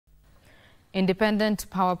Independent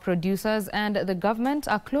power producers and the government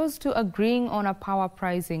are close to agreeing on a power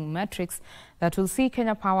pricing matrix that will see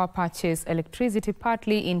Kenya Power purchase electricity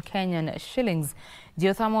partly in Kenyan shillings.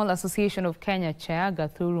 Geothermal Association of Kenya Chair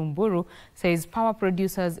Gathuru Mburu says power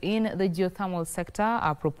producers in the geothermal sector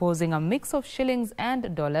are proposing a mix of shillings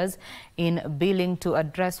and dollars in billing to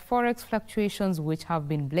address forex fluctuations which have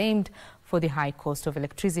been blamed for the high cost of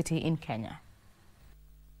electricity in Kenya.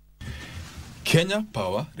 Kenya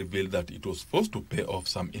Power revealed that it was forced to pay off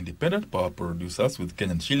some independent power producers with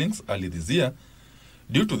Kenyan shillings early this year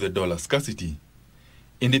due to the dollar scarcity.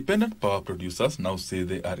 Independent power producers now say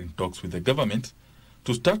they are in talks with the government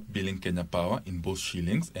to start billing Kenya Power in both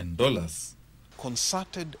shillings and dollars.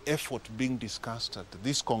 Concerted effort being discussed at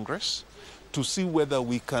this Congress to see whether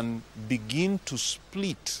we can begin to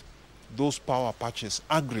split those power purchase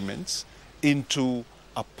agreements into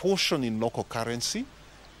a portion in local currency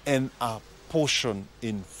and a portion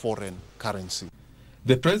in foreign currency.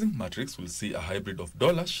 The pricing matrix will see a hybrid of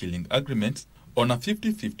dollar-shilling agreements on a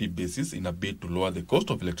 50-50 basis in a bid to lower the cost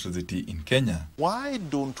of electricity in Kenya. Why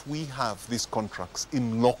don't we have these contracts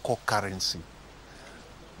in local currency?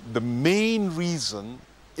 The main reason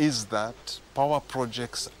is that power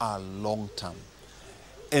projects are long-term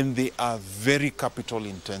and they are very capital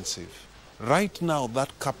intensive. Right now,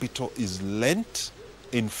 that capital is lent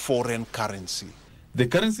in foreign currency. The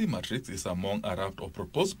currency matrix is among a raft of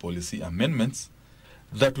proposed policy amendments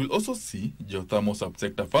that will also see geothermal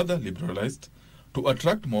subsector further liberalized to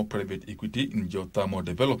attract more private equity in geothermal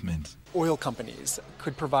development. Oil companies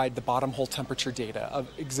could provide the bottom hole temperature data of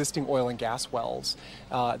existing oil and gas wells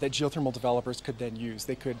that geothermal developers could then use.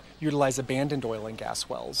 They could utilize abandoned oil and gas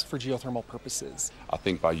wells for geothermal purposes. I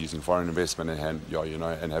think by using foreign investment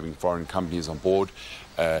and having foreign companies on board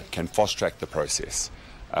can fast track the process.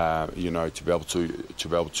 To be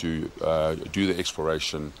able to do the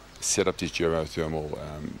exploration, set up these geothermal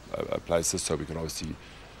places so we can obviously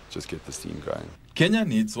just get the steam going. Kenya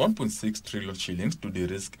needs 1.6 trillion shillings to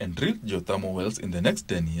de-risk and drill geothermal wells in the next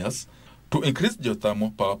 10 years to increase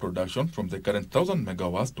geothermal power production from the current 1,000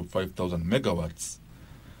 megawatts to 5,000 megawatts.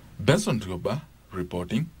 Benson Rioba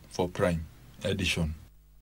reporting for Prime Edition.